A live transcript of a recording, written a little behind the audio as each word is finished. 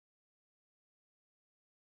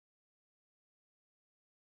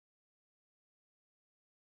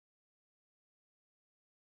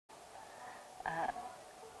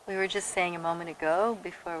We were just saying a moment ago,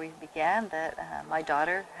 before we began, that my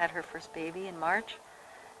daughter had her first baby in March.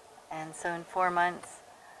 And so in 4 months,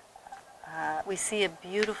 we see a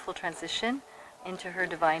beautiful transition into her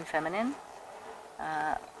divine feminine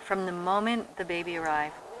from the moment the baby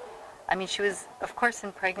arrived. I mean, she was, of course,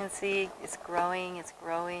 in pregnancy, it's growing,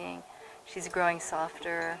 she's growing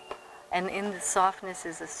softer, and in the softness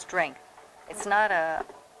is a strength. It's not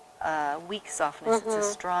a weak softness, it's a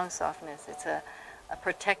strong softness, it's a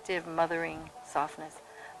protective, mothering softness.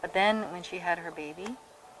 But then when she had her baby,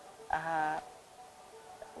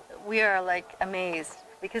 we are like amazed,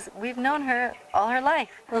 because we've known her all her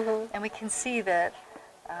life, and we can see that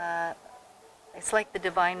it's like the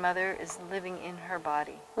Divine Mother is living in her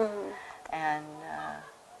body. And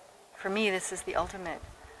for me, this is the ultimate.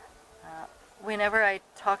 Whenever I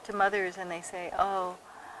talk to mothers and they say, oh,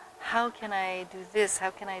 how can I do this,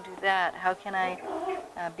 how can I do that, how can I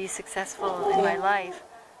be successful in my life,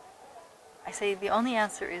 I say the only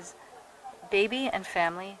answer is baby and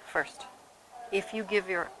family first. If you give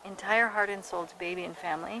your entire heart and soul to baby and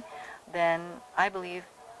family, then I believe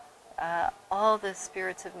all the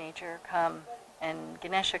spirits of nature come, and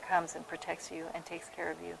Ganesha comes and protects you and takes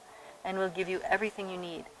care of you and will give you everything you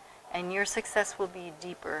need. And your success will be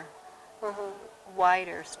deeper,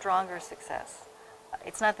 wider, stronger success.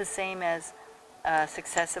 It's not the same as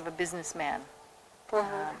success of a businessman.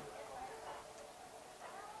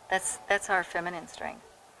 That's our feminine strength.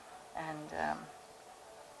 And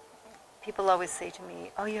people always say to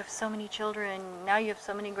me, oh, you have so many children, now you have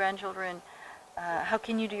so many grandchildren, how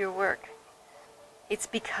can you do your work? It's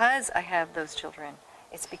because I have those children,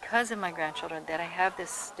 it's because of my grandchildren that I have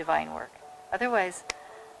this divine work. Otherwise,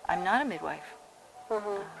 I'm not a midwife.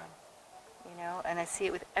 You know, and I see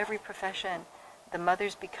it with every profession. The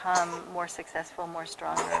mothers become more successful, more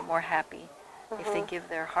stronger, more happy if they give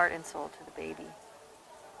their heart and soul to the baby.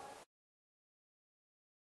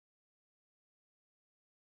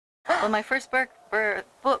 Well, my first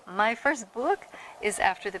book is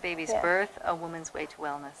after the baby's birth, A Woman's Way to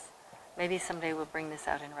Wellness. Maybe someday we'll bring this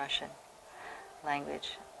out in Russian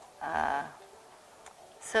language.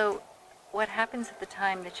 So what happens at the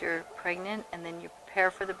time that you're pregnant, and then you prepare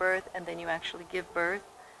for the birth, and then you actually give birth,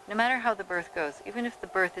 no matter how the birth goes, even if the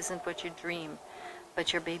birth isn't what you dream,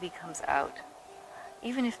 but your baby comes out,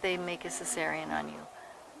 even if they make a cesarean on you,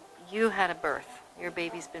 you had a birth, your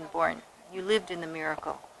baby's been born, you lived in the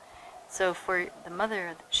miracle. So for the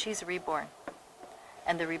mother, she's reborn.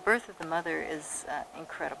 And the rebirth of the mother is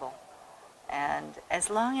incredible. And as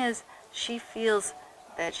long as she feels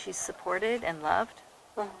that she's supported and loved,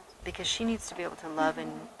 because she needs to be able to love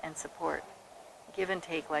and support, give and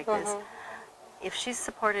take like this. If she's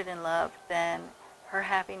supported and loved, then her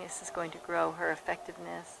happiness is going to grow, her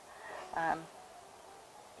effectiveness.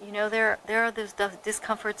 You know, there are those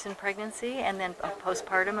discomforts in pregnancy, and then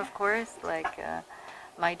postpartum, of course, like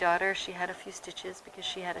my daughter, she had a few stitches because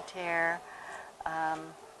she had a tear.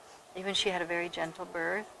 Even she had a very gentle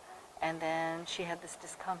birth, and then she had this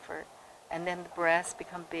discomfort. And then the breasts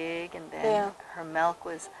become big, and then her milk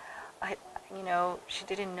was, you know, she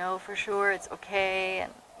didn't know for sure, it's okay,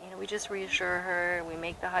 and you know, we just reassure her, we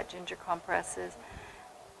make the hot ginger compresses.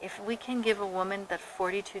 If we can give a woman that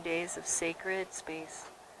 42 days of sacred space,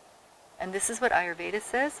 and this is what Ayurveda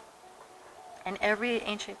says, and every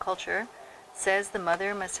ancient culture says the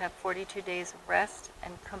mother must have 42 days of rest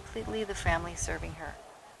and completely the family serving her,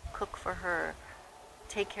 cook for her,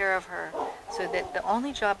 take care of her, so that the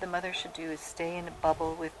only job the mother should do is stay in a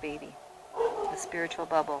bubble with baby, a spiritual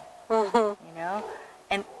bubble, you know?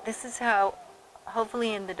 And this is how,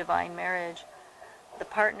 hopefully in the divine marriage, the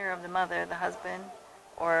partner of the mother, the husband,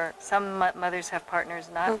 or some mothers have partners,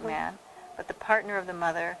 not man, but the partner of the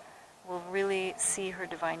mother will really see her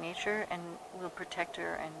divine nature and will protect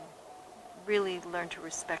her and really learn to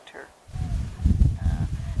respect her.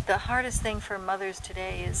 The hardest thing for mothers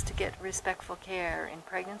today is to get respectful care in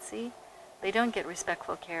pregnancy. They don't get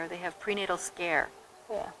respectful care, they have prenatal scare.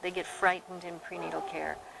 They get frightened in prenatal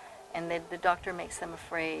care, and the doctor makes them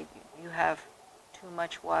afraid. You have too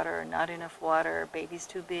much water, not enough water, baby's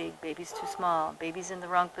too big, baby's too small, baby's in the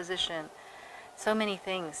wrong position. So many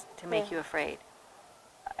things to make you afraid.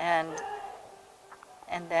 And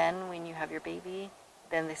then when you have your baby,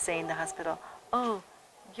 then they say in the hospital, oh,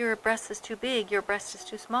 your breast is too big, your breast is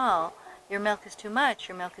too small, your milk is too much,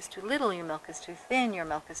 your milk is too little, your milk is too thin, your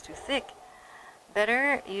milk is too thick.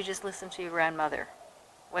 Better you just listen to your grandmother.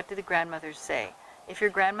 What do the grandmothers say? If your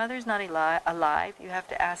grandmother's not alive, you have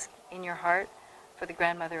to ask in your heart for the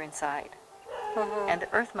grandmother inside. And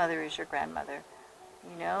the Earth Mother is your grandmother.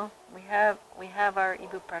 You know, we have our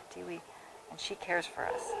Ibu Pratiwi, and she cares for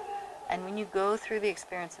us. And when you go through the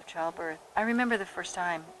experience of childbirth, I remember the first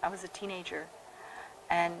time, I was a teenager,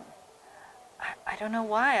 and I don't know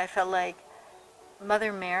why, I felt like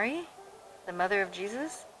Mother Mary, the mother of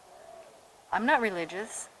Jesus, I'm not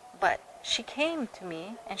religious, but she came to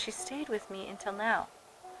me and she stayed with me until now.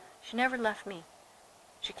 She never left me.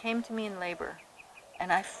 She came to me in labor,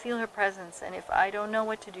 and I feel her presence, and if I don't know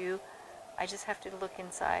what to do, I just have to look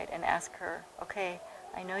inside and ask her, okay,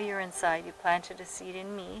 I know you're inside, you planted a seed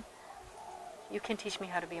in me, you can teach me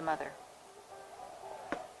how to be a mother.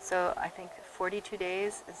 So I think 42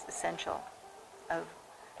 days is essential of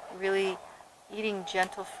really eating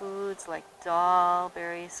gentle foods like dal,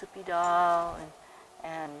 very soupy dal,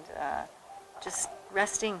 and just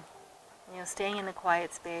resting, staying in the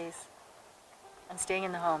quiet space and staying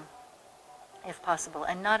in the home if possible.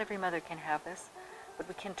 And not every mother can have this, but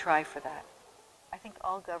we can try for that. I think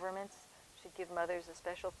all governments should give mothers a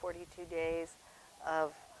special 42 days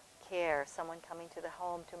of care, someone coming to the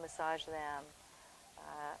home to massage them.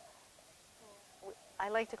 I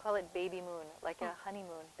like to call it baby moon, like a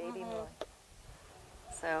honeymoon, baby moon.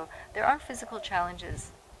 So there are physical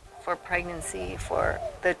challenges for pregnancy, for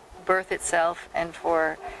the birth itself, and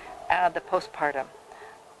for the postpartum.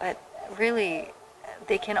 But really,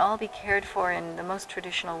 they can all be cared for in the most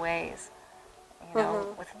traditional ways,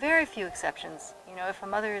 with very few exceptions. If a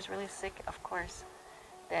mother is really sick, of course,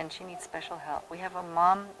 then she needs special help. We have a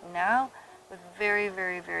mom now with very,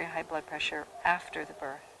 very, very high blood pressure after the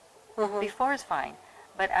birth. Before is fine,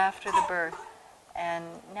 but after the birth. And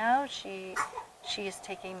now she is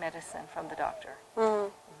taking medicine from the doctor.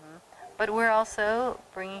 But we're also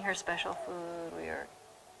bringing her special food. We are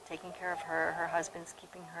taking care of her. Her husband's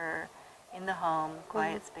keeping her in the home,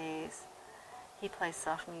 quiet space. He plays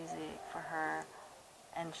soft music for her,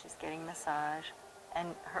 and she's getting massage.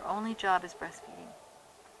 And her only job is breastfeeding.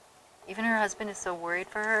 Even her husband is so worried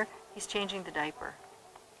for her, he's changing the diaper.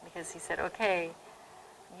 Because he said, okay,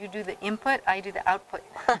 you do the input, I do the output.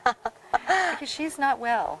 Because she's not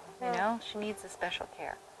well, she needs a special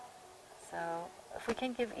care. So if we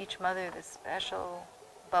can give each mother this special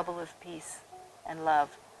bubble of peace and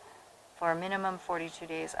love for a minimum 42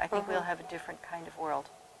 days, I think we'll have a different kind of world.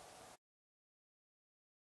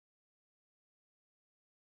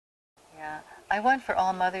 Yeah, I want for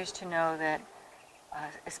all mothers to know that,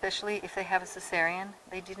 especially if they have a cesarean,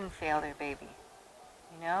 they didn't fail their baby.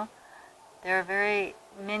 There are very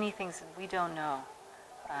many things that we don't know.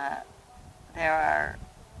 There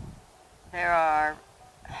are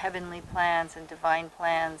heavenly plans and divine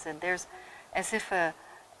plans, and there's as if a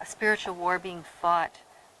spiritual war being fought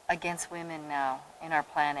against women now in our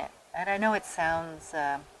planet. And I know it sounds,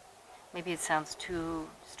 maybe it sounds too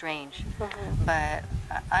strange, but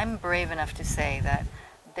I'm brave enough to say that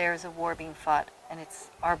there's a war being fought, and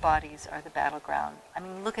our bodies are the battleground. I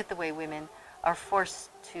mean, look at the way women are forced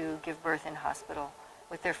to give birth in hospital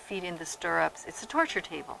with their feet in the stirrups. It's a torture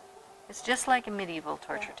table. It's just like a medieval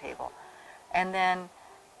torture table. And then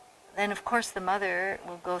of course the mother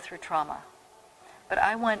will go through trauma. But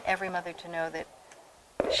I want every mother to know that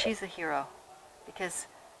she's a hero, because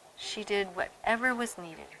she did whatever was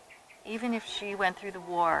needed. Even if she went through the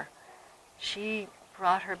war, she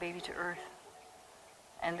brought her baby to earth.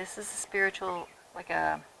 And this is a spiritual, like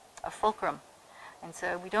a fulcrum. And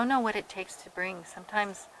so we don't know what it takes to bring.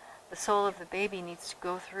 Sometimes the soul of the baby needs to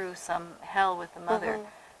go through some hell with the mother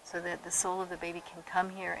so that the soul of the baby can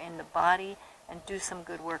come here in the body and do some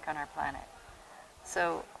good work on our planet.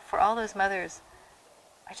 So for all those mothers,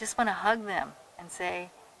 I just want to hug them and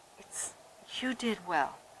say, you did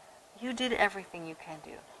well. You did everything you can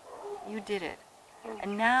do. You did it.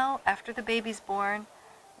 And now, after the baby's born,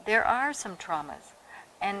 there are some traumas.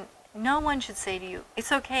 And no one should say to you,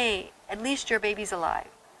 it's okay, at least your baby's alive.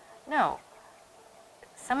 No.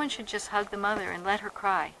 Someone should just hug the mother and let her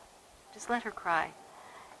cry. Just let her cry.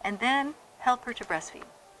 And then help her to breastfeed.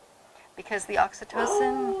 Because the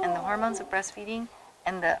oxytocin and the hormones of breastfeeding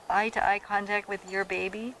and the eye-to-eye contact with your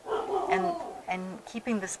baby and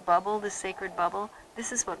keeping this bubble, this sacred bubble,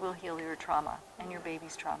 this is what will heal your trauma and your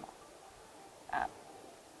baby's trauma.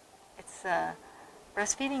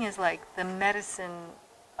 Breastfeeding is like the medicine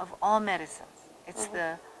of all medicines. It's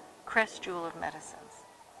the crest jewel of medicines.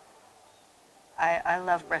 I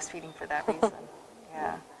love breastfeeding for that reason.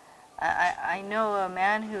 Yeah. I know a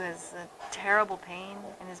man who has a terrible pain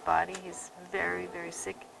in his body. He's very, very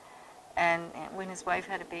sick. And when his wife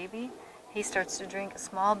had a baby, he starts to drink a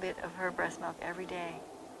small bit of her breast milk every day.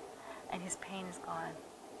 And his pain is gone.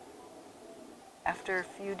 After a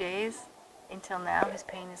few days, until now, his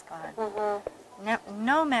pain is gone.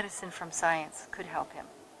 No medicine from science could help him.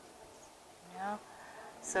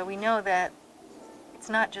 So we know that it's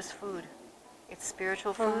not just food. It's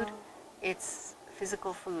spiritual food, it's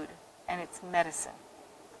physical food, and it's medicine.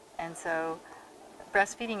 And so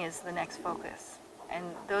breastfeeding is the next focus. And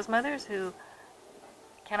those mothers who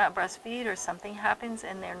cannot breastfeed or something happens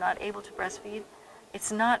and they're not able to breastfeed,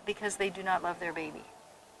 it's not because they do not love their baby.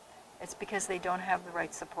 It's because they don't have the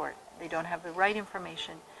right support. They don't have the right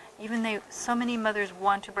information. Even so many mothers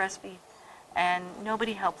want to breastfeed and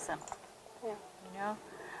nobody helps them. Yeah. You know?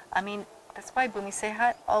 I mean, that's why when we say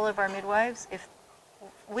hi, all of our midwives, if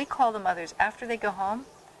we call the mothers after they go home,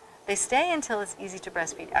 they stay until it's easy to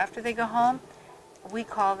breastfeed. After they go home, we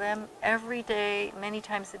call them every day, many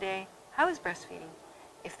times a day, how is breastfeeding?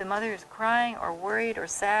 If the mother is crying or worried or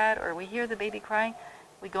sad or we hear the baby crying,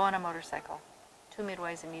 we go on a motorcycle. 2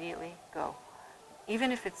 midwives immediately go.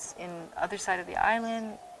 Even if it's in other side of the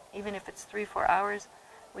island, even if it's 3-4 hours,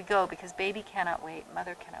 we go because baby cannot wait,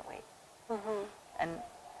 mother cannot wait.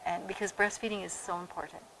 And because breastfeeding is so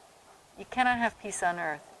important. You cannot have peace on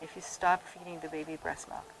earth if you stop feeding the baby breast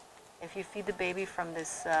milk. If you feed the baby from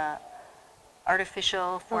this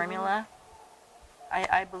artificial formula,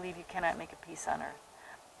 I believe you cannot make a peace on earth.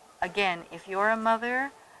 Again, if you're a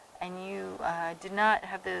mother and you did not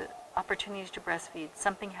have the opportunities to breastfeed,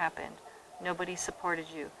 something happened, nobody supported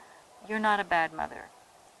you, you're not a bad mother.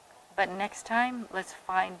 But next time, let's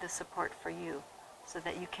find the support for you so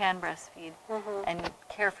that you can breastfeed and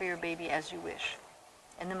care for your baby as you wish,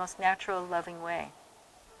 in the most natural, loving way.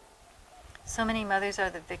 So many mothers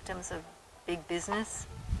are the victims of big business,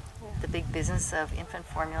 the big business of infant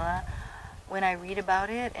formula. When I read about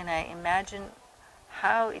it and I imagine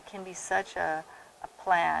how it can be such a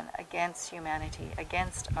plan against humanity,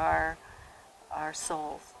 against our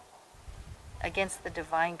souls, against the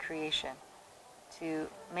divine creation, to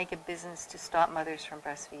make a business to stop mothers from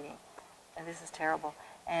breastfeeding. And this is terrible.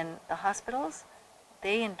 And the hospitals,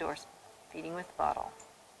 they endorse feeding with bottle.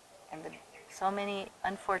 And so many,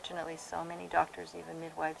 unfortunately, so many doctors, even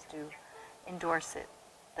midwives, do endorse it,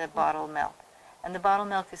 the bottle milk. And the bottle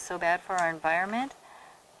milk is so bad for our environment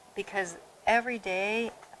because every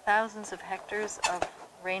day thousands of hectares of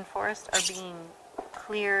rainforest are being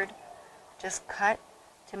cleared, just cut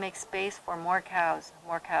to make space for more cows,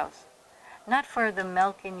 more cows. Not for the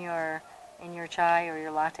milk in your chai or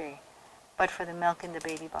your latte, but for the milk in the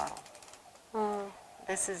baby bottle.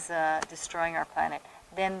 This is destroying our planet.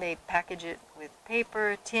 Then they package it with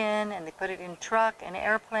paper, tin, and they put it in truck and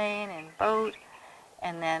airplane and boat,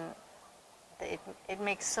 and then it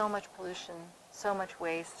makes so much pollution, so much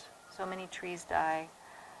waste, so many trees die.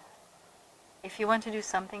 If you want to do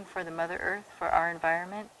something for the Mother Earth, for our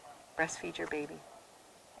environment, breastfeed your baby.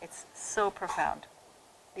 It's so profound.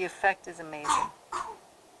 The effect is amazing.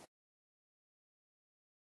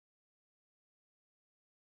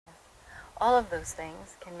 All of those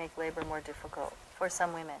things can make labor more difficult for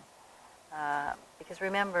some women. Because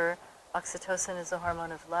remember, oxytocin is a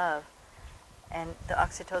hormone of love, and the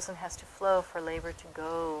oxytocin has to flow for labor to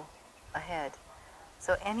go ahead.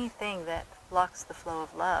 So anything that blocks the flow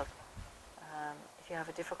of love, if you have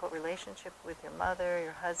a difficult relationship with your mother,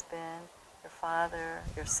 your husband, your father,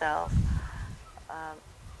 yourself,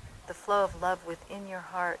 the flow of love within your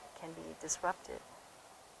heart can be disrupted.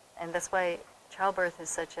 And that's why childbirth is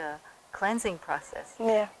such a cleansing process.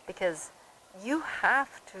 Yeah. Because you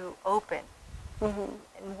have to open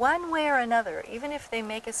in one way or another. Even if they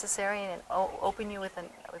make a cesarean and open you with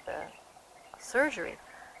a surgery,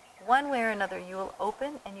 one way or another you will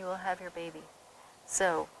open and you will have your baby.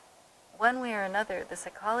 So one way or another the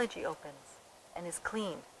psychology opens and is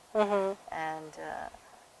cleaned. And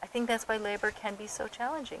I think that's why labor can be so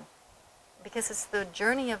challenging, because it's the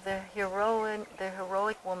journey of the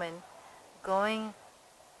heroic woman going.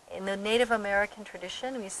 In the Native American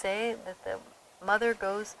tradition, we say that the mother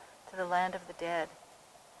goes to the land of the dead,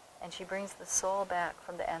 and she brings the soul back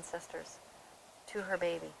from the ancestors to her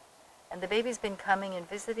baby. And the baby's been coming and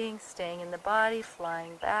visiting, staying in the body,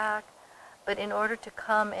 flying back. But in order to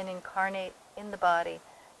come and incarnate in the body,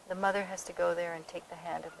 the mother has to go there and take the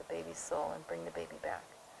hand of the baby's soul and bring the baby back.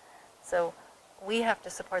 So we have to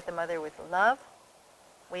support the mother with love.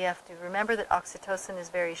 We have to remember that oxytocin is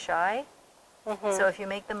very shy. So if you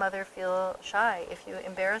make the mother feel shy, if you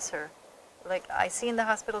embarrass her, like I see in the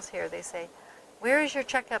hospitals here, they say, "Where is your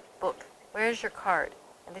checkup book? Where is your card?"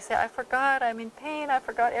 And they say, "I forgot, I'm in pain, I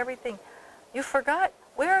forgot everything." You forgot?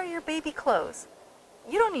 Where are your baby clothes?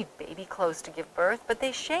 You don't need baby clothes to give birth, but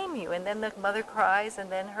they shame you, and then the mother cries,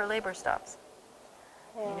 and then her labor stops.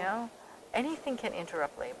 You know? Anything can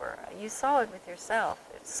interrupt labor. You saw it with yourself.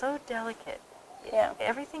 It's so delicate. Yeah.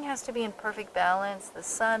 Everything has to be in perfect balance. The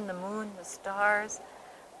sun, the moon, the stars,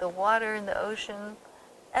 the water in the ocean,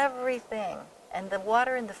 everything And the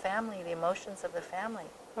water in the family, the emotions of the family.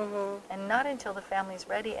 And not until the family's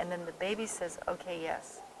ready, and then the baby says, okay,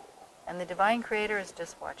 yes. And the divine creator is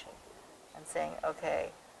just watching and saying, okay,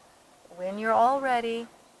 when you're all ready,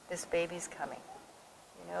 this baby's coming.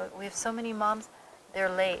 You know, we have so many moms, they're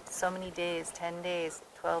late, so many days, 10 days,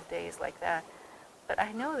 12 days, like that. But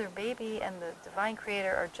I know their baby and the divine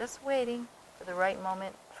creator are just waiting for the right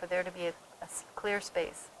moment for there to be a clear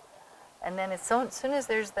space. And then as soon as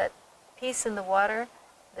there's that peace in the water,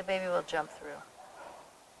 the baby will jump through.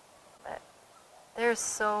 But there's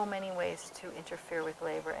so many ways to interfere with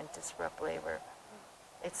labor and disrupt labor.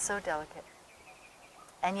 It's so delicate.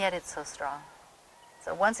 And yet it's so strong.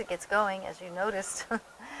 So once it gets going, as you noticed,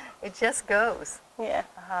 it just goes. Yeah.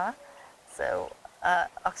 So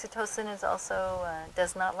oxytocin is also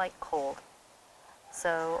does not like cold.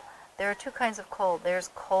 So there are two kinds of cold.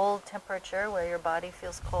 There's cold temperature where your body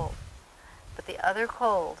feels cold. But the other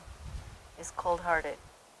cold is cold-hearted.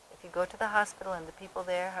 If you go to the hospital and the people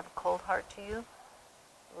there have a cold heart to you,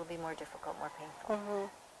 it will be more difficult, more painful.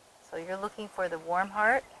 So you're looking for the warm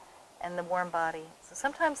heart and the warm body. So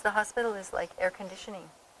sometimes the hospital is like air conditioning.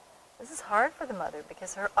 This is hard for the mother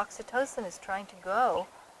because her oxytocin is trying to go,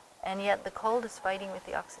 and yet the cold is fighting with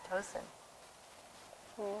the oxytocin.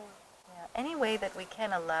 Yeah. Any way that we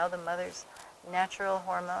can allow the mother's natural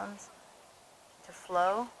hormones to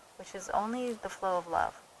flow, which is only the flow of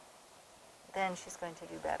love, then she's going to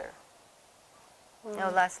do better. You know,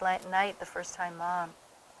 last night, the first time mom,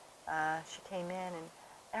 she came in and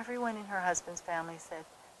everyone in her husband's family said,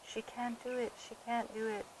 she can't do it, she can't do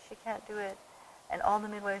it, she can't do it. And all the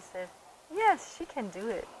midwives said, yes, she can do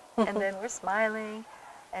it. And then we're smiling.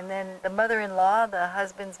 And then the mother-in-law, the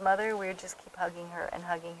husband's mother, we just keep hugging her and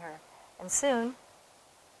hugging her. And soon,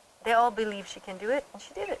 they all believe she can do it, and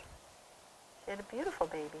she did it. She had a beautiful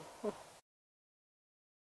baby.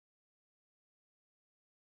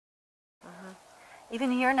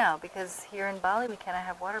 Even here now, because here in Bali we cannot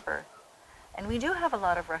have water birth. And we do have a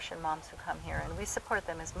lot of Russian moms who come here, and we support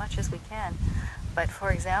them as much as we can. But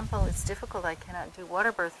for example, it's difficult. I cannot do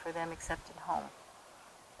water birth for them except at home.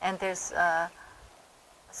 And there's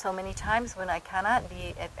so many times when I cannot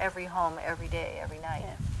be at every home, every day, every night.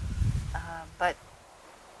 But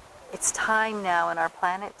it's time now on our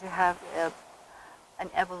planet to have an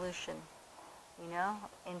evolution, you know,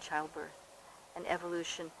 in childbirth. An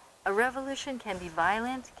evolution. A revolution can be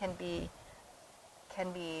violent, can be,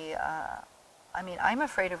 I mean, I'm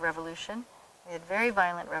afraid of revolution. We had very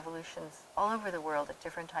violent revolutions all over the world at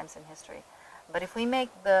different times in history. But if we make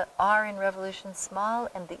the R in revolution small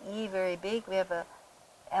and the E very big, we have a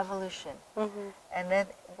evolution. And then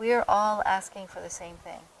we're all asking for the same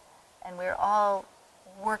thing. And we're all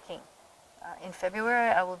working. In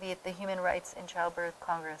February, I will be at the Human Rights in Childbirth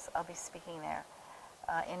Congress. I'll be speaking there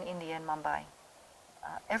in India, in Mumbai.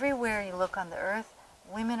 Everywhere you look on the earth,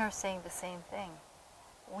 women are saying the same thing.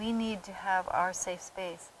 We need to have our safe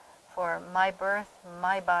space for my birth,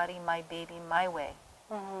 my body, my baby, my way.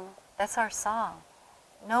 That's our song.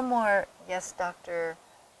 No more, yes, doctor,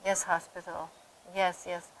 yes, hospital, yes,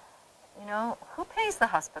 yes. You know, who pays the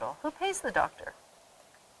hospital? Who pays the doctor?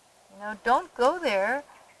 You know, don't go there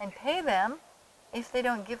and pay them if they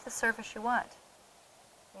don't give the service you want.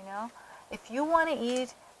 You know, if you want to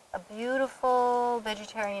eat a beautiful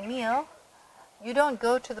vegetarian meal, you don't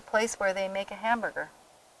go to the place where they make a hamburger,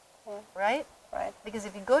 right? Right. Because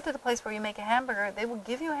if you go to the place where you make a hamburger, they will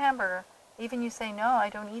give you a hamburger, even you say, no, I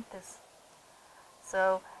don't eat this.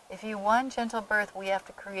 So if you want gentle birth, we have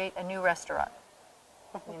to create a new restaurant,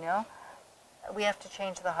 you know? We have to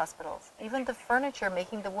change the hospitals. Even the furniture,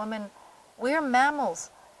 making the woman, we're mammals.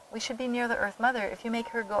 We should be near the Earth Mother. If you make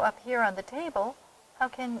her go up here on the table, how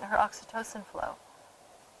can her oxytocin flow?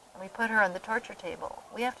 And we put her on the torture table.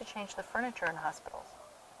 We have to change the furniture in hospitals.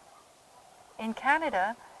 In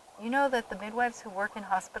Canada, you know that the midwives who work in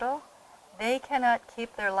hospital, they cannot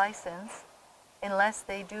keep their license unless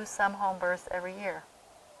they do some home births every year.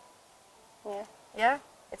 Yeah?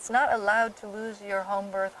 It's not allowed to lose your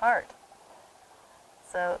home birth heart.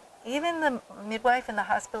 So even the midwife in the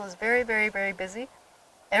hospital is very, very, very busy.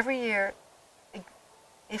 Every year,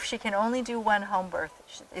 if she can only do one home birth,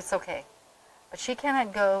 it's okay. But she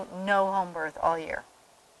cannot go no home birth all year.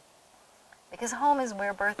 Because home is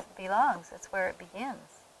where birth belongs. It's where it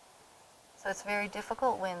begins. So it's very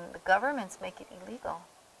difficult when the governments make it illegal.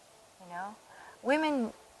 You know,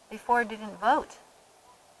 women before didn't vote.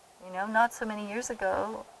 You know, not so many years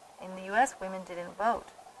ago in the U.S., women didn't vote.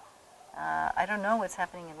 I don't know what's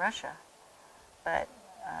happening in Russia, but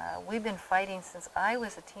we've been fighting since I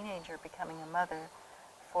was a teenager, becoming a mother,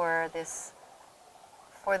 for this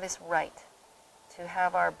right to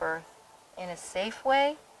have our birth in a safe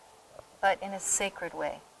way, but in a sacred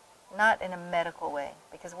way, not in a medical way,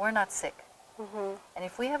 because we're not sick. And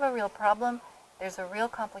if we have a real problem, there's a real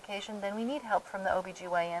complication, then we need help from the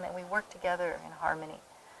OBGYN, and we work together in harmony.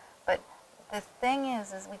 But the thing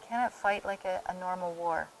is we cannot fight like a normal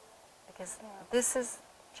war, because this is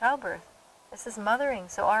childbirth. This is mothering,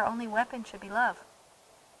 so our only weapon should be love.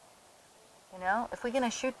 You know, if we're going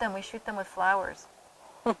to shoot them, we shoot them with flowers.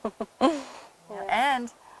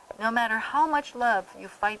 And no matter how much love you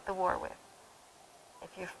fight the war with, if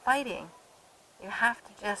you're fighting, you have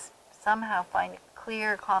to just somehow find a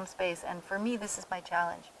clear, calm space. And for me, this is my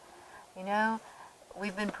challenge. You know,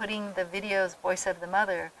 we've been putting the videos, Voice of the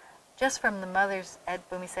Mother, just from the mothers at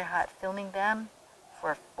Bumisehat, filming them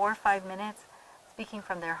for 4 or 5 minutes, speaking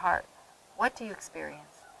from their heart. What do you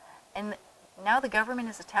experience? And now the government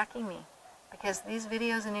is attacking me because these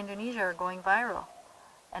videos in Indonesia are going viral.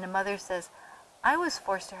 And a mother says, I was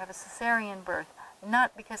forced to have a cesarean birth,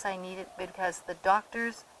 not because I need it, but because the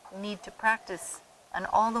doctors need to practice on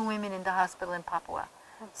all the women in the hospital in Papua.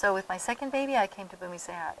 So with my second baby, I came to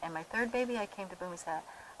Bumisehat, and my third baby, I came to Bumisehat.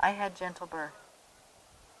 I had gentle birth,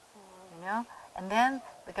 you know? And then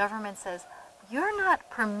the government says, you're not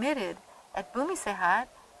permitted at Bumisehat,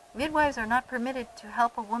 midwives are not permitted to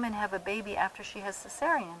help a woman have a baby after she has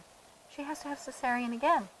cesarean. She has to have cesarean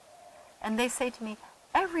again. And they say to me,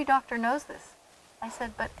 every doctor knows this. I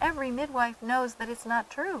said, but every midwife knows that it's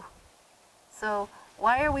not true. So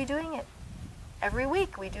why are we doing it? Every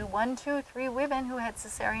week we do 1, 2, 3 women who had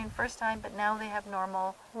cesarean first time, but now they have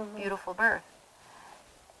normal, beautiful birth.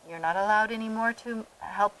 You're not allowed anymore to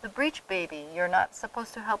help the breech baby. You're not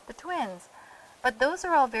supposed to help the twins. But those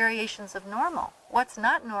are all variations of normal. What's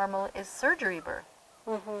not normal is surgery birth.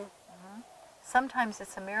 Sometimes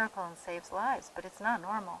it's a miracle and saves lives, but it's not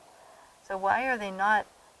normal. So why are they not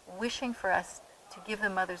wishing for us to give the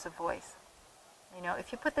mothers a voice? You know,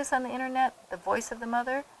 if you put this on the internet, the voice of the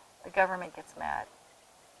mother, the government gets mad.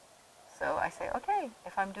 So I say, okay,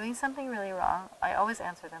 if I'm doing something really wrong, I always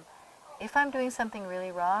answer them, if I'm doing something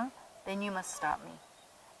really wrong, then you must stop me.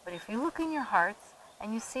 But if you look in your hearts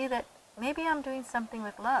and you see that maybe I'm doing something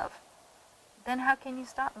with love, then how can you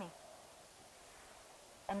stop me?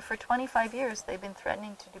 And for 25 years, they've been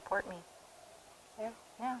threatening to deport me.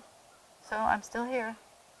 Yeah. So I'm still here.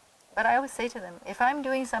 But I always say to them, if I'm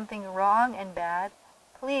doing something wrong and bad,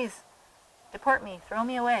 please deport me, throw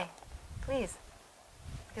me away, please.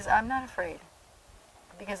 Because I'm not afraid.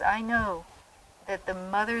 Because I know that the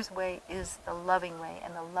mother's way is the loving way,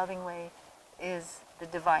 and the loving way is the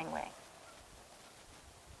divine way.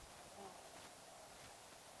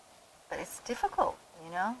 But it's difficult,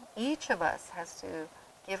 you know? Each of us has to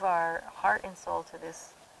give our heart and soul to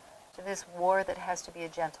this war that has to be a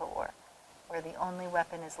gentle war, where the only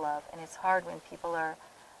weapon is love. And it's hard when people are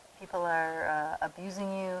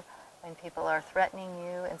abusing you, when people are threatening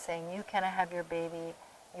you and saying, you cannot have your baby,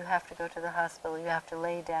 you have to go to the hospital, you have to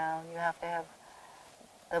lay down, you have to have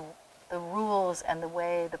the rules and the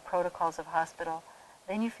way, the protocols of hospital,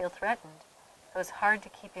 then you feel threatened. So it's hard to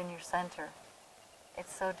keep in your center.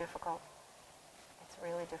 It's so difficult. It's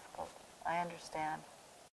really difficult. I understand.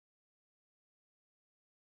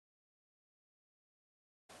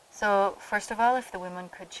 So first of all, if the women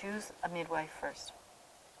could choose a midwife first.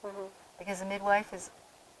 Because a midwife is,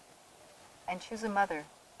 and choose a mother.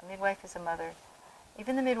 A midwife is a mother.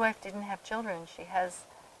 Even the midwife didn't have children. She has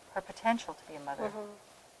her potential to be a mother.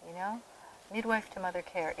 You know? Midwife to mother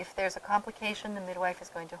care. If there's a complication, the midwife is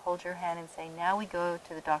going to hold your hand and say, now we go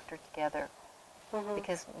to the doctor together.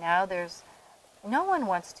 Because now there's, no one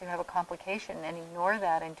wants to have a complication and ignore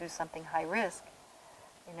that and do something high risk.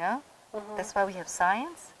 You know? That's why we have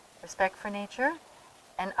science, respect for nature,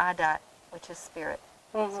 and adat, which is spirit.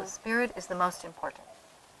 So spirit is the most important.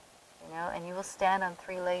 You know, and you will stand on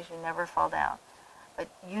 3 legs, you never fall down. But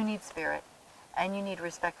you need spirit, and you need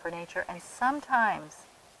respect for nature, and sometimes,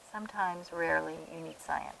 rarely, you need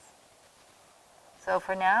science. So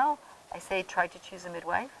for now, I say try to choose a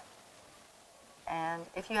midwife, and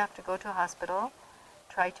if you have to go to a hospital,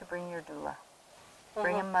 try to bring your doula.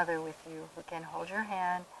 Bring a mother with you who can hold your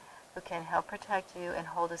hand, who can help protect you and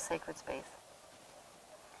hold a sacred space.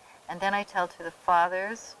 And then I tell to the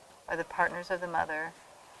fathers or the partners of the mother,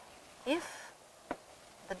 if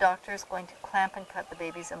the doctor is going to clamp and cut the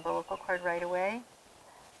baby's umbilical cord right away,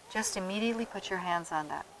 just immediately put your hands on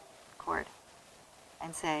that cord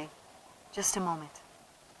and say, just a moment.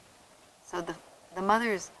 So the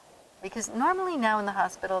mothers, because normally now in the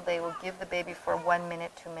hospital they will give the baby for 1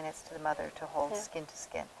 minute, 2 minutes to the mother to hold skin to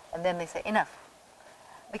skin. And then they say, enough.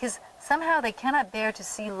 Because somehow they cannot bear to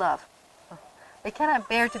see love. They cannot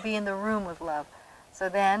bear to be in the room with love. So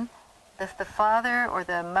then if the father or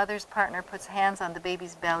the mother's partner puts hands on the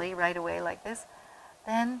baby's belly right away like this,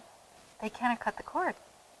 then they cannot cut the cord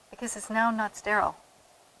because it's now not sterile,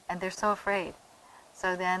 and they're so afraid.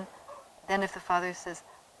 So then if the father says,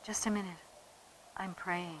 just a minute, I'm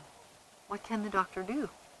praying, what can the doctor do?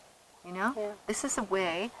 You know? Yeah. This is a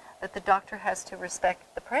way that the doctor has to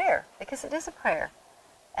respect the prayer, because it is a prayer.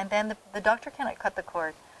 And then the doctor cannot cut the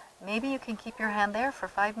cord. Maybe you can keep your hand there for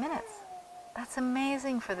 5 minutes. That's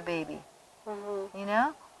amazing for the baby, you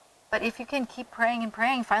know? But if you can keep praying and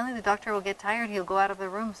praying, finally the doctor will get tired. He'll go out of the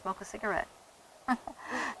room, smoke a cigarette.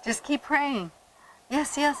 Just keep praying.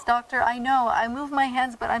 Yes, yes, doctor, I know. I move my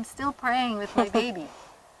hands, but I'm still praying with my baby.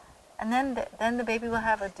 And then the baby will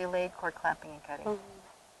have a delayed cord clamping and cutting.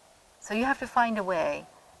 So you have to find a way.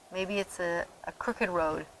 Maybe it's a crooked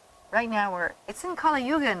road. Right now it's in Kali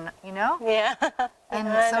Yuga, you know? Yeah. And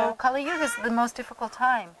so Kali Yuga is the most difficult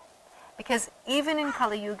time. Because even in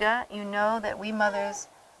Kali Yuga, you know that we mothers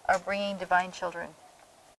are bringing divine children.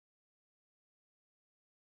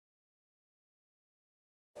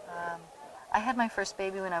 I had my first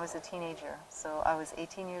baby when I was a teenager. So I was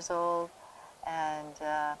 18 years old, and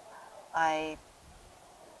I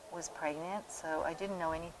was pregnant, so I didn't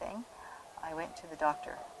know anything. I went to the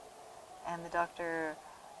doctor, and the doctor,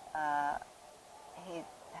 he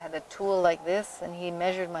had a tool like this, and he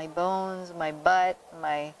measured my bones, my butt,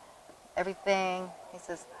 my everything. He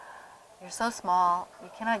says, you're so small, you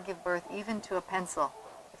cannot give birth even to a pencil.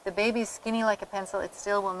 If the baby's skinny like a pencil, it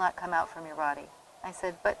still will not come out from your body. I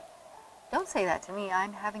said, but don't say that to me.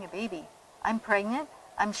 I'm having a baby. I'm pregnant.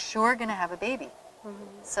 I'm sure going to have a baby.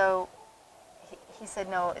 So he said,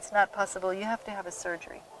 no, it's not possible. You have to have a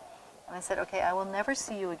surgery. And I said, okay, I will never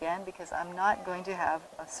see you again because I'm not going to have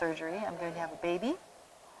a surgery. I'm going to have a baby,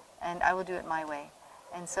 and I will do it my way.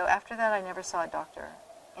 And so after that, I never saw a doctor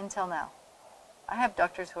until now. I have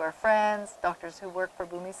doctors who are friends, doctors who work for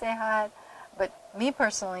Bhumi Sehat, but me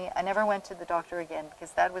personally, I never went to the doctor again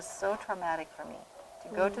because that was so traumatic for me,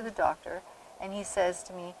 to go to the doctor, and he says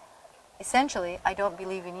to me, essentially, I don't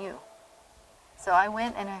believe in you. So I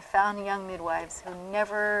went and I found young midwives who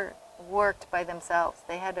never worked by themselves.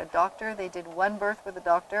 They had a doctor, they did one birth with a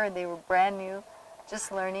doctor, and they were brand new,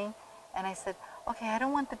 just learning. And I said, okay, I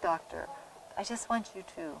don't want the doctor. I just want you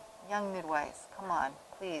two, young midwives. Come on,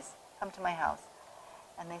 please, come to my house.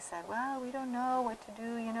 And they said, well, we don't know what to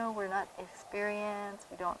do, you know, we're not experienced,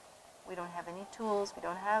 we don't have any tools, we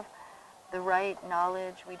don't have the right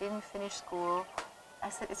knowledge, we didn't finish school. I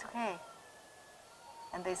said, it's okay.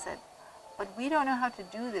 And they said, but we don't know how to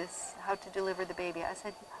do this, how to deliver the baby. I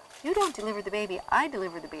said, you don't deliver the baby, I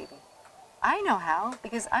deliver the baby. I know how,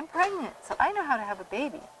 because I'm pregnant, so I know how to have a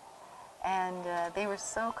baby. And they were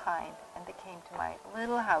so kind, and they came to my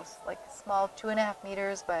little house, like a small 2.5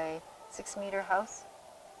 meters by 6 meter house.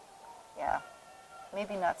 Yeah,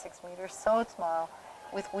 maybe not 6 meters, so small,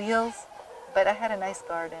 with wheels, but I had a nice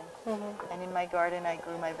garden. And in my garden I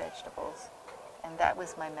grew my vegetables. And that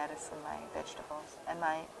was my medicine, my vegetables, and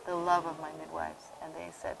the love of my midwives. And they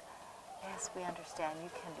said, yes, we understand, you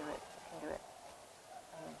can do it, you can do it.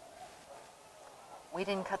 And we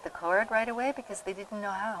didn't cut the cord right away because they didn't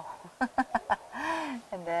know how.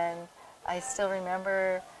 And then I still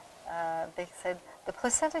remember they said, the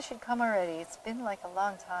placenta should come already. It's been like a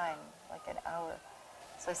long time, like an hour.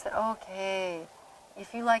 So I said, okay,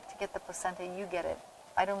 if you like to get the placenta, you get it.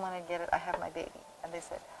 I don't want to get it, I have my baby. And they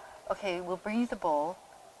said, okay, we'll bring you the bowl,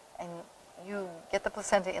 and you get the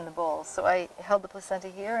placenta in the bowl. So I held the placenta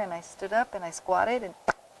here, and I stood up, and I squatted, and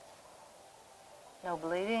no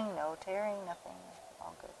bleeding, no tearing, nothing,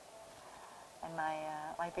 all good. And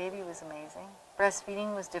my baby was amazing.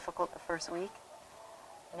 Breastfeeding was difficult the first week.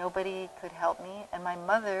 Nobody could help me. And my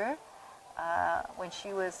mother, when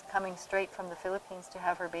she was coming straight from the Philippines to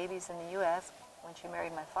have her babies in the U.S., when she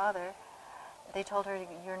married my father, they told her,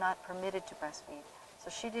 you're not permitted to breastfeed. So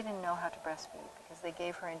she didn't know how to breastfeed because they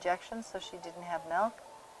gave her injections so she didn't have milk,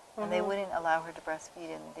 and they wouldn't allow her to breastfeed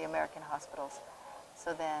in the American hospitals.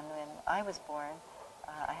 So then when I was born,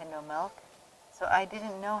 I had no milk, so I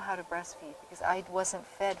didn't know how to breastfeed because I wasn't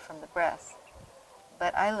fed from the breast.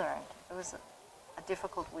 But I learned. It was a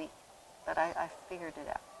difficult week, but I figured it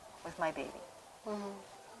out with my baby.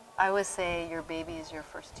 I always say your baby is your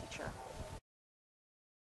first teacher.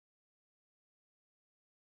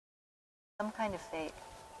 Some kind of fate.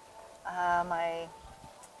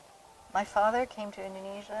 My father came to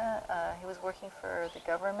Indonesia. He was working for the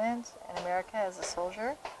government in America as a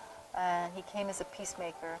soldier, and he came as a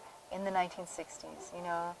peacemaker in the 1960s, you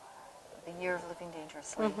know, the year of living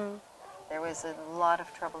dangerously. There was a lot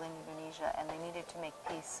of trouble in Indonesia, and they needed to make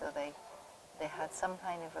peace, so they had some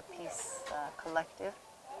kind of a peace collective,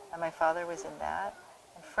 and my father was in that.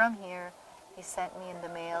 And from here, he sent me in the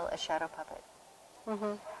mail a shadow puppet.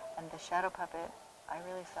 And the shadow puppet, I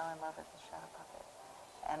really fell in love with the shadow puppet.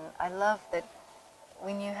 And I love that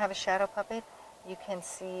when you have a shadow puppet, you can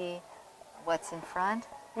see what's in front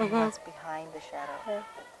and what's behind the shadow.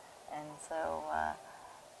 And so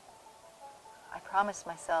I promised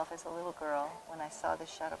myself as a little girl when I saw this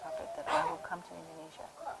shadow puppet that I will come to Indonesia.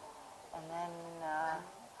 And then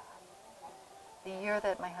the year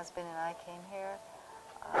that my husband and I came here,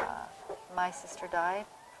 my sister died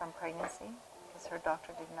from pregnancy because her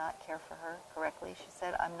doctor did not care for her correctly. She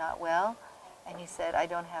said, I'm not well. And he said, I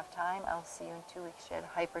don't have time. I'll see you in 2 weeks. She had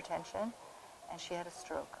hypertension and she had a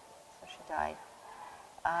stroke. So she died.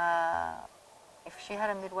 If she had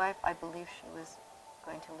a midwife, I believe she was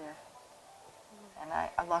going to live. And I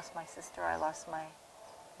lost my sister. I lost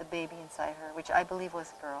the baby inside her, which I believe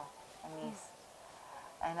was a girl, a niece.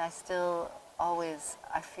 And I still always,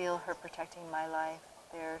 I feel her protecting my life.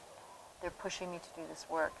 They're pushing me to do this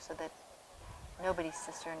work so that nobody's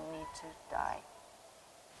sister need to die.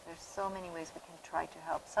 There's so many ways we can try to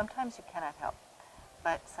help. Sometimes you cannot help,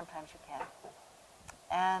 but sometimes you can.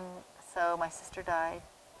 And so my sister died,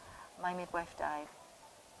 my midwife died,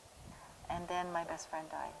 and then my best friend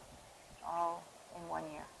died, all in 1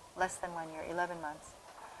 year, less than 1 year, 11 months.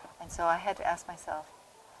 And so I had to ask myself,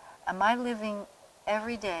 am I living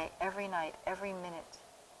every day, every night, every minute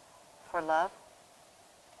for love?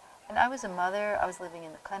 And I was a mother, I was living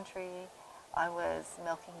in the country, I was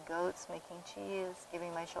milking goats, making cheese,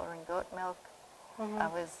 giving my children goat milk. I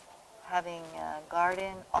was having a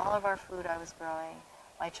garden, all of our food I was growing.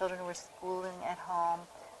 My children were schooling at home.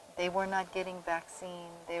 They were not getting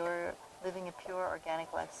vaccine. They were living a pure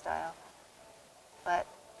organic lifestyle. But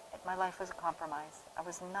my life was a compromise. I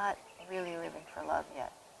was not really living for love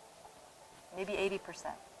yet. Maybe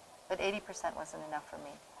 80%, but 80% wasn't enough for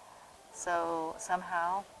me. So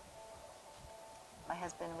somehow, my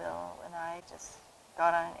husband Will and I just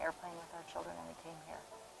got on an airplane with our children and we came here.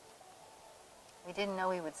 We didn't know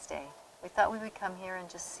we would stay. We thought we would come here and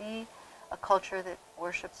just see a culture that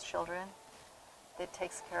worships children, that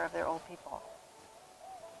takes care of their old people.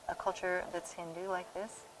 A culture that's Hindu like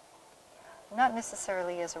this, not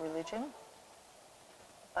necessarily as a religion,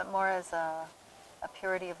 but more as a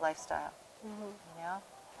purity of lifestyle, you know?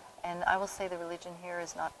 And I will say the religion here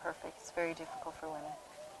is not perfect. It's very difficult for women.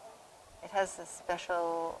 It has the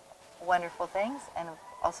special, wonderful things and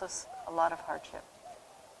also a lot of hardship,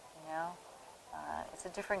 you know? It's a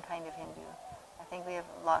different kind of Hindu. I think we have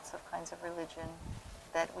lots of kinds of religion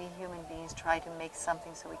that we human beings try to make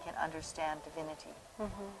something so we can understand divinity.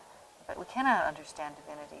 But we cannot understand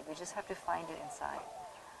divinity. We just have to find it inside.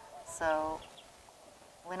 So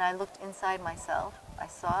when I looked inside myself, I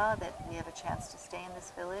saw that we have a chance to stay in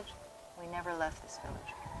this village. We never left this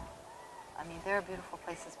village. I mean, there are beautiful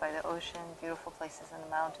places by the ocean, beautiful places in the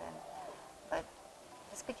mountain, but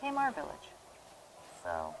this became our village.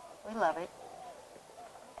 So we love it.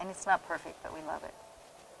 And it's not perfect, but we love it.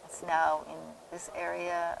 It's now in this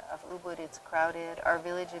area of Ubud, it's crowded. Our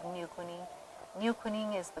village of New Kuning. New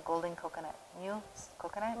Kuning is the golden coconut. New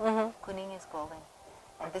coconut, Kuning is golden.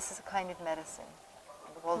 And this is a kind of medicine.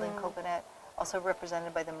 The golden coconut, also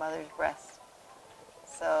represented by the mother's breast.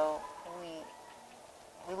 So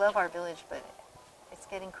we love our village, but it's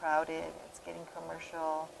getting crowded, it's getting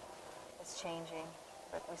commercial, it's changing,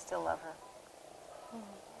 but we still love her.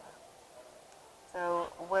 So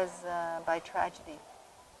it was by tragedy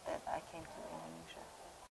that I came to Indonesia.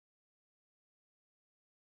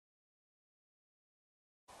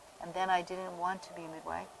 And then I didn't want to be a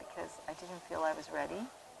midwife because I didn't feel I was ready.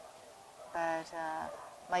 But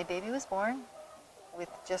my baby was born with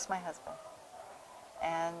just my husband.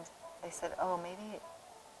 And they said, oh, maybe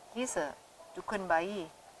he's a dukun bayi,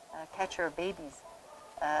 a catcher of babies,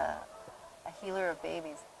 a healer of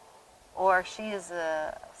babies. Or she is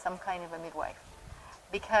some kind of a midwife.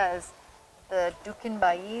 Because the dukun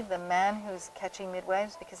bayi, the man who's catching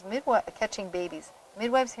midwives, because catching babies,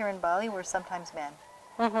 midwives here in Bali were sometimes men.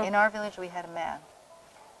 In our village, we had a man.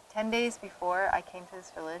 10 days before I came to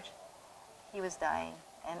this village, he was dying.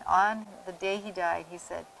 And on the day he died, he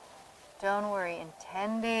said, don't worry, in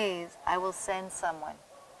 10 days, I will send someone.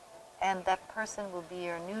 And that person will be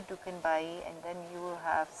your new dukun bayi, and then you will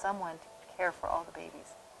have someone to care for all the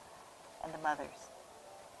babies and the mothers.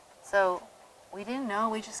 So we didn't know,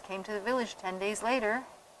 we just came to the village 10 days later,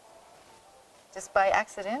 just by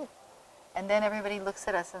accident. And then everybody looks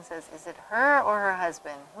at us and says, is it her or her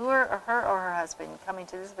husband? Who are her or her husband coming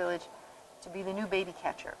to this village to be the new baby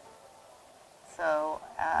catcher? So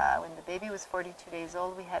when the baby was 42 days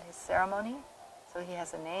old, we had his ceremony. So he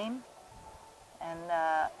has a name, And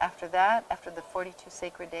after that, after the 42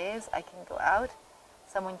 sacred days, I can go out.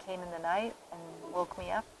 Someone came in the night and woke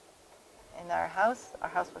me up in our house. Our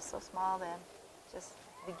house was so small then, just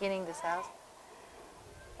beginning this house.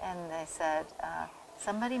 And they said,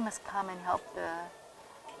 somebody must come and help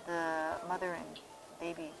the mother and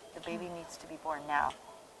baby. The baby needs to be born now.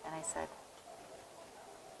 And I said,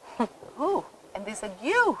 who? And they said,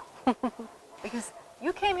 you! Because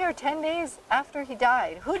you came here 10 days after he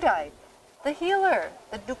died. Who died? The healer,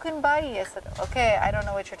 the Dukanbai. I said, okay, I don't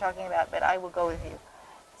know what you're talking about, but I will go with you.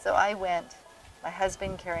 So I went, my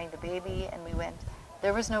husband carrying the baby, and we went.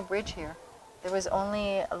 There was no bridge here. There was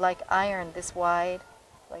only like iron this wide,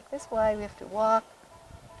 like this wide. We have to walk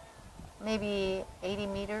maybe 80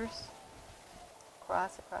 meters,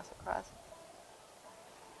 across.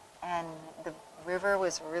 And the river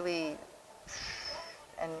was really,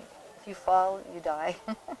 and if you fall, you die.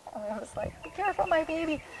 And I was like, be careful, my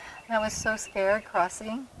baby. And I was so scared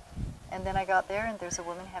crossing. And then I got there, and there's a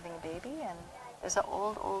woman having a baby, and there's an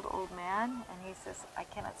old man, and he says, I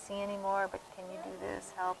cannot see anymore, but can you do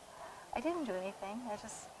this, help? I didn't do anything. I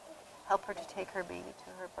just helped her to take her baby to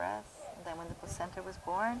her breast. And then when the placenta was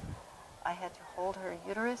born, I had to hold her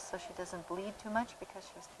uterus so she doesn't bleed too much because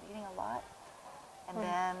she was bleeding a lot. And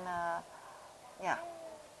then, yeah,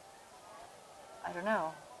 I don't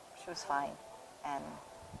know, she was fine. And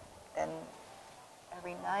then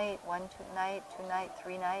every night, two nights,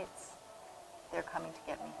 3 nights, they're coming to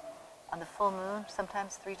get me. On the full moon,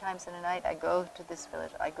 sometimes 3 times in a night, I go to this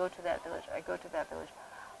village, I go to that village, I go to that village.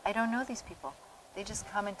 I don't know these people. They just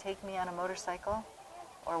come and take me on a motorcycle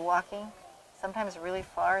or walking, sometimes really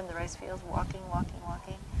far in the rice fields, walking.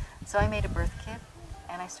 So I made a birth kit,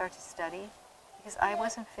 and I started to study, because I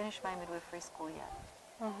wasn't finished my midwifery school yet.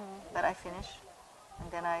 But I finished,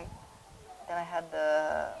 and then I had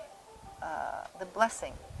the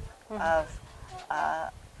blessing of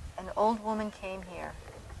an old woman came here.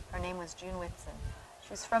 Her name was June Whitson. She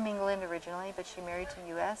was from England originally, but she married to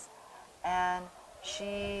U.S., and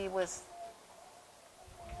she was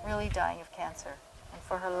really dying of cancer. And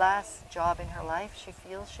for her last job in her life, she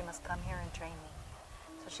feels she must come here and train me.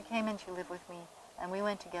 So she came and she lived with me, and we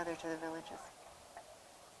went together to the villages.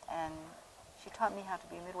 And she taught me how to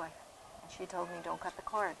be a midwife. And she told me, don't cut the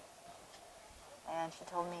cord. And she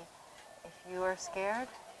told me, if you are scared,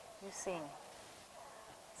 you sing.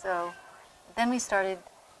 So then we started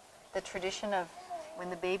the tradition of when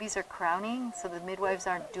the babies are crowning, so the midwives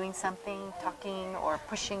aren't doing something, talking or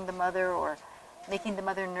pushing the mother or making the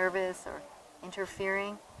mother nervous or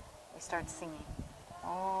interfering, we start singing.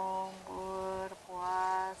 Om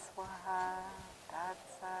Bhurvah Swaha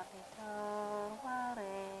Tatsavitur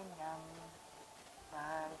Varenyam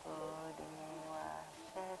Bhargo Deva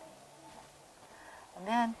Sharinyam. And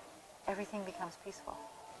then everything becomes peaceful.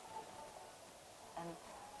 And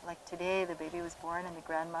like today, the baby was born and the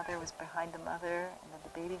grandmother was behind the mother, and then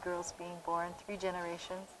the baby girl's being born, 3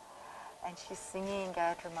 generations, and she's singing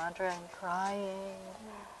Gayatri Mantra and crying.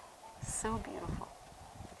 So beautiful.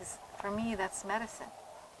 Because for me, that's medicine.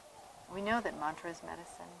 We know that mantra is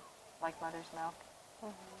medicine, like mother's milk.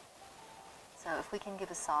 So if we can give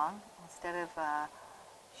a song, instead of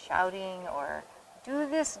shouting or do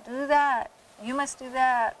this, do that, you must do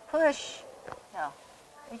that, push. No,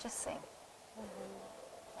 we just sing.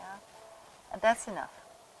 And that's enough.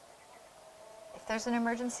 If there's an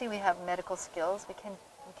emergency, we have medical skills. We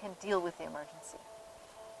can deal with the emergency.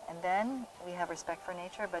 And then we have respect for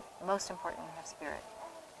nature, but most important, we have spirit.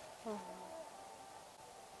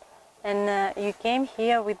 And you came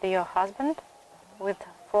here with your husband, with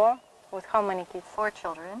 4, with how many kids? 4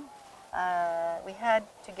 children. We had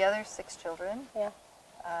together 6 children. Yeah.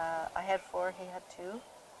 I had 4, he had 2.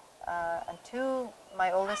 And 2,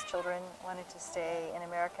 my oldest children wanted to stay in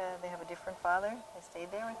America. They have a different father. They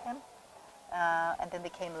stayed there with him. And then they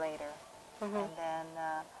came later. And then,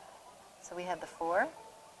 so we had the 4.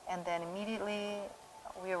 And then immediately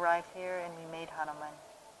we arrived here and we made Hanuman.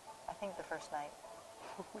 I think the first night,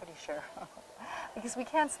 pretty sure. Because we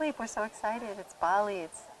can't sleep, we're so excited. It's Bali,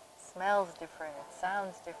 it smells different, it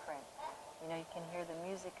sounds different. You know, you can hear the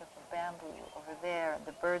music of the bamboo over there, and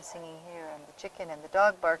the birds singing here, and the chicken and the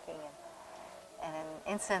dog barking, and an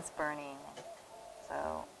incense burning.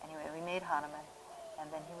 So anyway, we made Hanuman,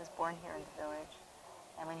 and then he was born here in the village.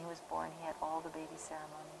 And when he was born, he had all the baby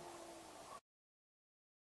ceremonies.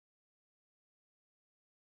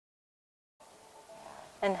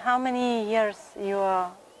 And how many years you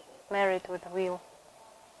are married with Will?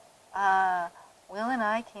 Will and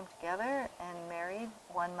I came together and married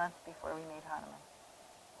 1 month before we made Hanuman.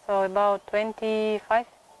 So about 25?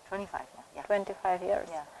 25 now, yeah. 25 years.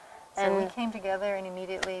 Yeah. So And we came together and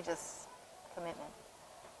immediately just commitment.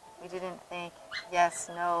 We didn't think yes,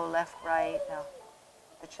 no, left, right, no.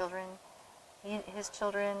 The children, his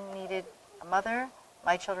children needed a mother,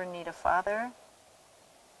 my children need a father.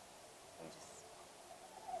 We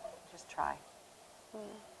just try.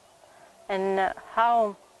 And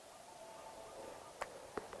how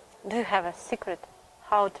do you have a secret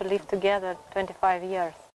how to live together 25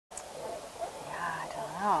 years? Yeah, I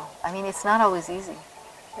don't know. I mean, it's not always easy.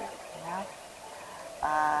 You know?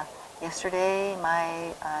 Yesterday,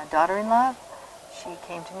 my daughter-in-law, she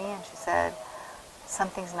came to me and she said,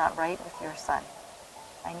 something's not right with your son.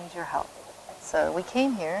 I need your help. So we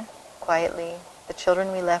came here quietly. The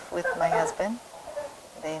children we left with my husband.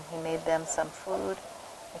 He made them some food.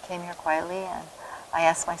 We came here quietly, and I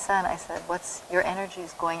asked my son, I said, what's your energy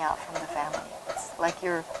is going out from the family? It's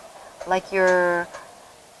like you're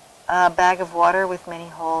a bag of water with many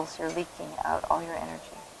holes. You're leaking out all your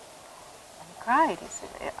energy. And he cried. He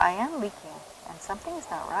said, I am leaking, and something is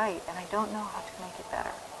not right, and I don't know how to make it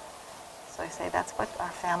better. So I say, that's what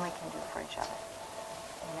our family can do for each other,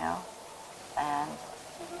 you know? And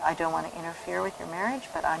I don't want to interfere with your marriage,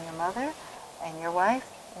 but on your mother and your wife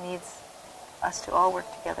needs us to all work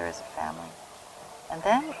together as a family. And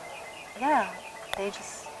then, yeah,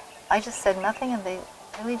 I just said nothing, and they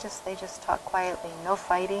just talked quietly. No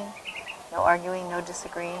fighting, no arguing, no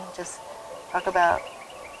disagreeing. Just talk about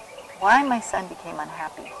why my son became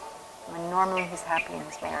unhappy. When normally he's happy in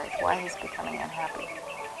his marriage, why he's becoming unhappy.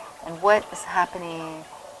 And what is happening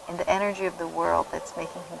in the energy of the world that's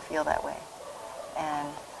making him feel that way. And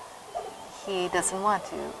he doesn't want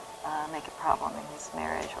to make a problem in his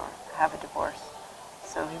marriage or have a divorce.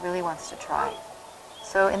 So he really wants to try.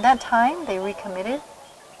 So in that time, they recommitted,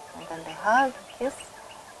 and then they hug, kiss,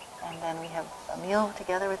 and then we have a meal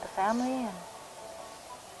together with the family. And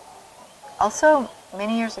also,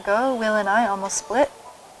 many years ago, Will and I almost split.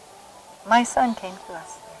 My son came to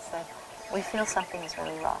us and said, we feel something is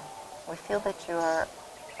really wrong. We feel that you are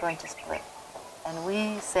going to split. And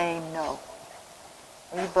we say no.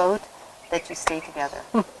 We vote that you stay together.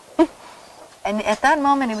 And at that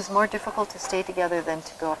moment, it was more difficult to stay together than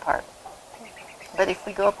to go apart. But if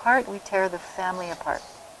we go apart, we tear the family apart.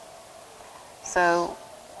 So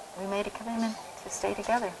we made a commitment to stay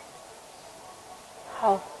together.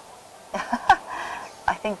 How?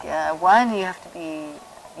 I think one, you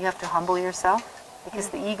have to humble yourself, because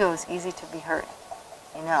the ego is easy to be hurt,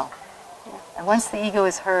 you know. Yeah. And once the ego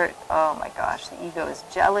is hurt, oh my gosh, the ego is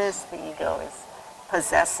jealous, the ego is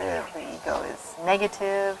possessive, the ego is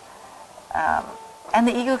negative, and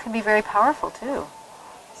the ego can be very powerful too.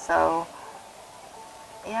 So,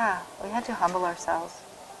 yeah, we had to humble ourselves.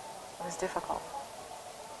 It was difficult.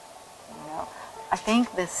 You know, I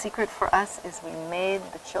think the secret for us is we made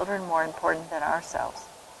the children more important than ourselves.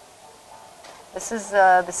 This is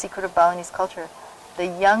the secret of Balinese culture. The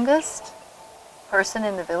youngest person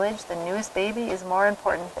in the village, the newest baby, is more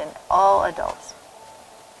important than all adults.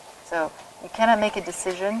 So you cannot make a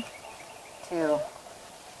decision to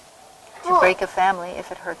break a family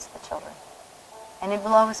if it hurts the children. And it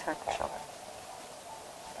will always hurt the children.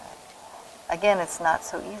 Again, it's not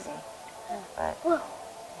so easy, but you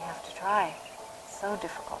have to try. It's so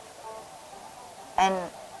difficult. And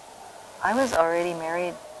I was already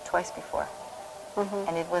married twice before.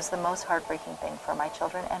 And it was the most heartbreaking thing for my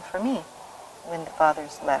children and for me when the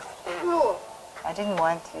fathers left. I didn't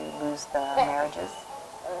want to lose the marriages,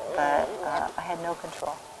 but I had no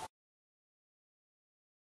control.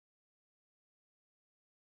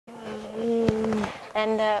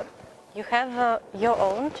 And you have your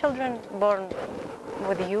own children born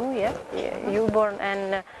with you, yes? You born,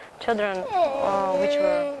 and children which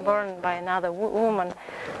were born by another woman.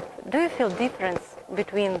 Do you feel difference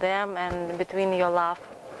between them and between your love?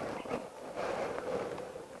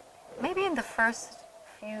 Maybe in the first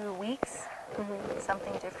few weeks,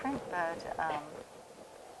 something different, but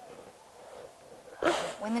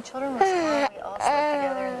when the children were small, we all slept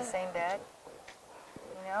together in the same bed,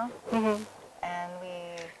 you know? And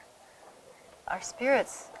our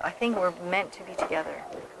spirits, I think, were meant to be together,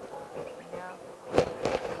 you know?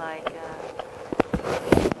 Like,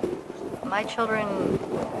 my children,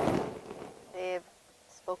 they've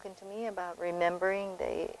spoken to me about remembering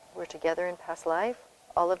they were together in past life,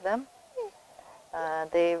 all of them.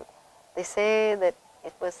 They say that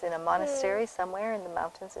it was in a monastery somewhere in the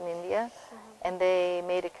mountains in India, and they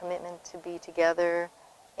made a commitment to be together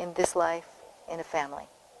in this life in a family.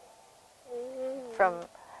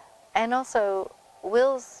 And also,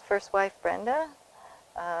 Will's first wife, Brenda,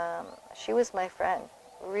 she was my friend,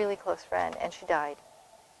 really close friend, and she died.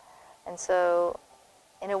 And so,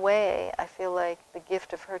 in a way, I feel like the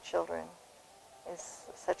gift of her children is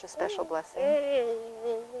such a special blessing.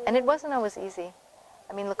 And it wasn't always easy.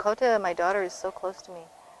 I mean, Lakota, my daughter, is so close to me.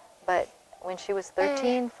 But when she was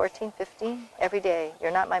 13, 14, 15, every day,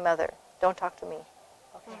 you're not my mother. Don't talk to me.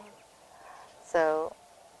 Okay. So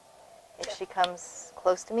if she comes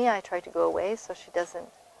close to me, I try to go away so she doesn't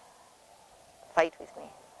fight with me.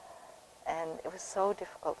 And it was so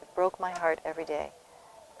difficult. It broke my heart every day.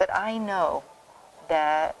 But I know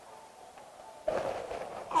that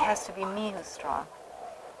it has to be me who's strong.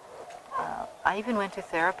 I even went to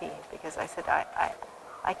therapy because I said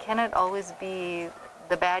I cannot always be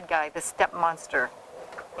the bad guy, the step monster.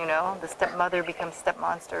 You know, the stepmother becomes step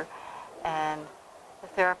monster. And the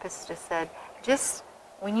therapist just said, just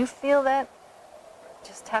when you feel that,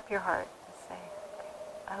 just tap your heart and say,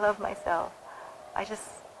 I love myself. I just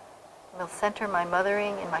will center my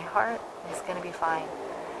mothering in my heart, and it's going to be fine.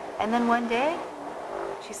 And then one day,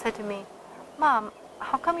 she said to me, Mom,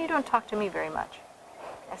 how come you don't talk to me very much?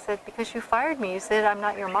 I said, because you fired me. You said I'm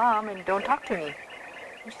not your mom and don't talk to me.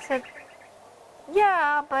 And she said,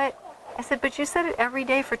 yeah, but... I said, but you said it every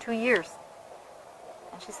day for 2 years.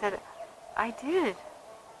 And she said, I did.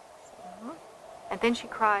 I said, mm-hmm. And then she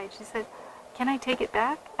cried. She said, can I take it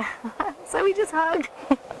back? So we just hugged.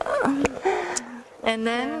 And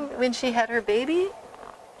then when she had her baby,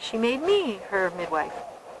 she made me her midwife.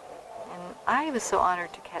 And I was so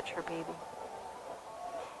honored to catch her baby.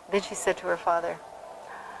 Then she said to her father,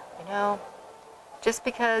 you know, just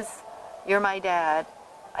because you're my dad,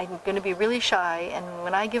 I'm going to be really shy, and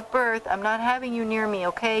when I give birth, I'm not having you near me,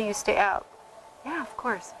 okay? You stay out. Yeah, of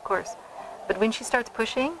course, of course. But when she starts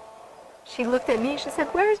pushing, she looked at me, she said,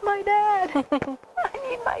 where's my dad? I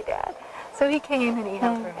need my dad. So he came and he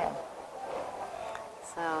held her hand.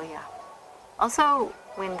 So, yeah. Also,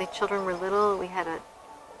 when the children were little, we had a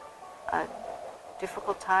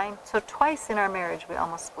difficult time. So twice in our marriage, we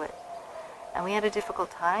almost split. And we had a difficult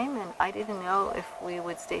time, and I didn't know if we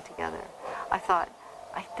would stay together. I thought,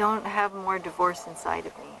 I don't have more divorce inside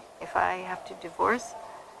of me. If I have to divorce,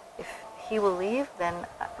 if he will leave, then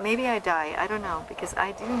maybe I die. I don't know, because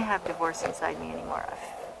I didn't have divorce inside me anymore.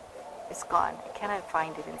 It's gone. I cannot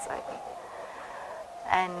find it inside me.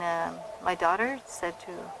 And my daughter said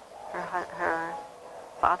to her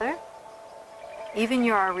father, even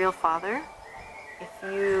you're our real father, if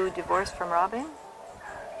you divorce from Robin,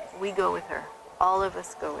 we go with her. All of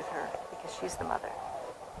us go with her, because she's the mother.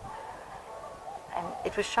 And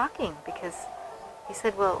it was shocking, because he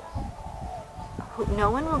said, well,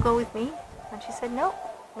 no one will go with me? And she said, no,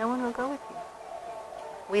 no one will go with you.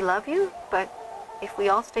 We love you, but if we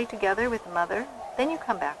all stay together with the mother, then you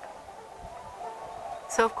come back.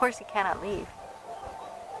 So of course he cannot leave.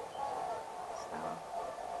 So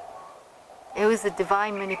it was a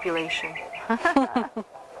divine manipulation. I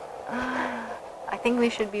think we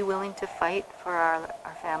should be willing to fight for our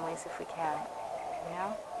families if we can, you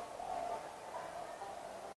know?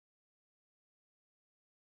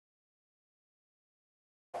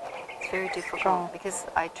 It's very difficult because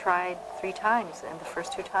I tried 3 times, and the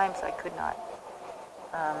first 2 times I could not.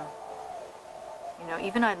 You know,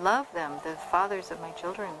 even I love them, the fathers of my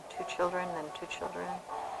children, 2 children and 2 children,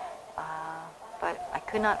 but I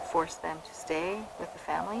could not force them to stay with the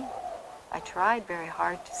family. I tried very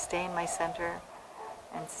hard to stay in my center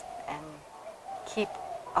and keep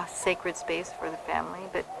a sacred space for the family,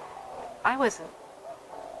 but I wasn't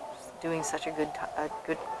doing such a good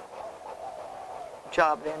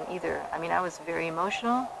job then either. I mean, I was very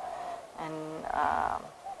emotional and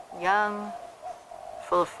young,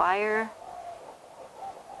 full of fire.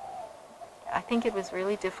 I think it was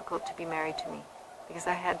really difficult to be married to me because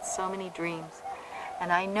I had so many dreams,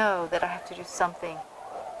 and I know that I have to do something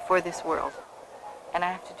for this world, and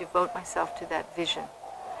I have to devote myself to that vision.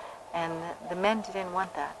 And the men didn't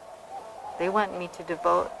want that. They want me to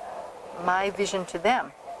devote my vision to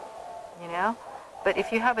them, you know? But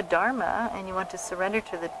if you have a dharma and you want to surrender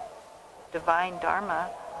to the divine dharma,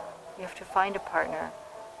 you have to find a partner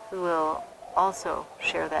who will also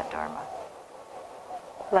share that dharma.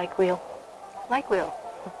 Like Will. Like Will.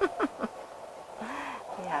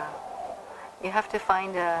 Yeah. You have to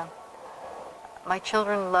find a... My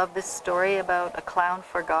children love this story about a clown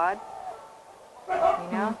for God.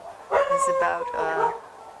 You know? It's about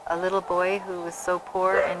a little boy who was so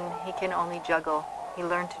poor and he can only juggle. He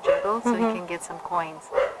learned to juggle so he can get some coins.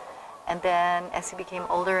 And then as he became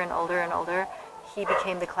older and older and older, he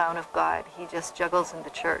became the clown of God. He just juggles in the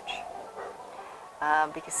church.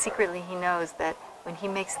 Because secretly he knows that when he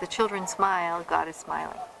makes the children smile, God is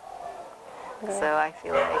smiling. Yeah. So I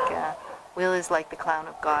feel like Will is like the clown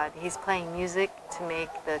of God. He's playing music to make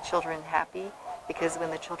the children happy, because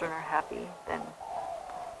when the children are happy, then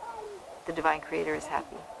the Divine Creator is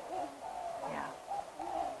happy. Yeah.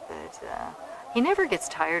 But he never gets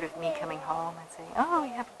tired of me coming home and saying, oh,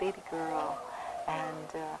 you have a baby girl.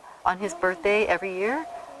 And on his birthday every year,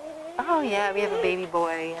 oh yeah, we have a baby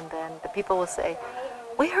boy. And then the people will say,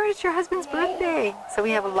 we heard it's your husband's birthday. So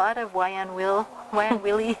we have a lot of Wayan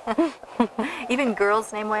Willie. Even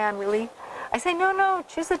girls named Wayan Willie. I say, no,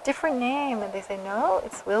 choose a different name. And they say, no,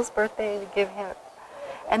 it's Will's birthday, we give him.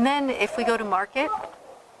 And then if we go to market,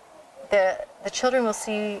 the children will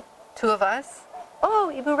see two of us.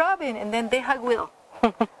 Oh, Ibu Robin, and then they hug Will.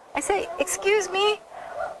 I say, excuse me,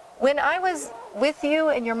 when I was with you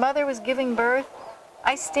and your mother was giving birth,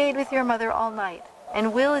 I stayed with your mother all night,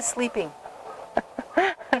 and Will is sleeping.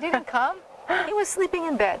 He didn't come, he was sleeping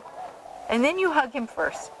in bed. And then you hug him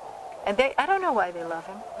first. And I don't know why they love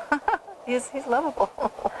him. He's lovable.